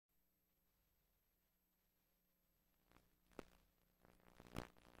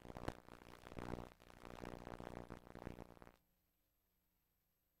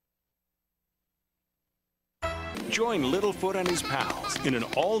Join Littlefoot and his pals in an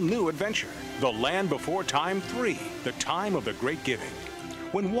all-new adventure, The Land Before Time 3, The Time of the Great Giving.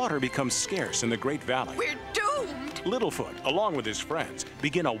 When water becomes scarce in the Great Valley, we're doomed! Littlefoot, along with his friends,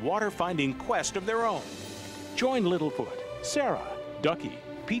 begin a water-finding quest of their own. Join Littlefoot, Sarah, Ducky,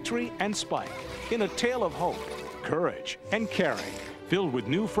 Petrie, and Spike in a tale of hope, courage, and caring, filled with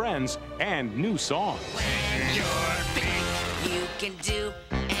new friends and new songs. When you're big, you can do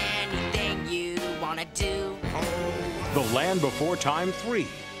anything you want to do. The Land Before Time 3,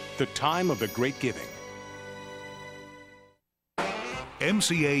 The Time of the Great Giving.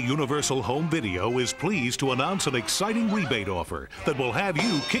 MCA Universal Home Video is pleased to announce an exciting rebate offer that will have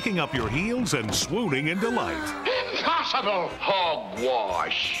you kicking up your heels and swooning in delight. Impossible!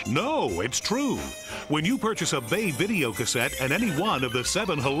 Hogwash! No, it's true. When you purchase a Bay video cassette and any one of the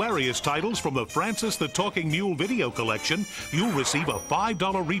 7 hilarious titles from the Francis the Talking Mule video collection, you'll receive a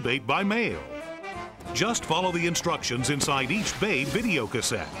 $5 rebate by mail. Just follow the instructions inside each Bay video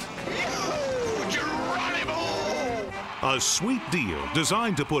cassette. A sweet deal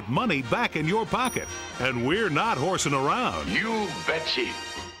designed to put money back in your pocket. And we're not horsing around. You betsy.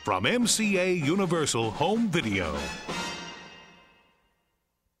 From MCA Universal Home Video.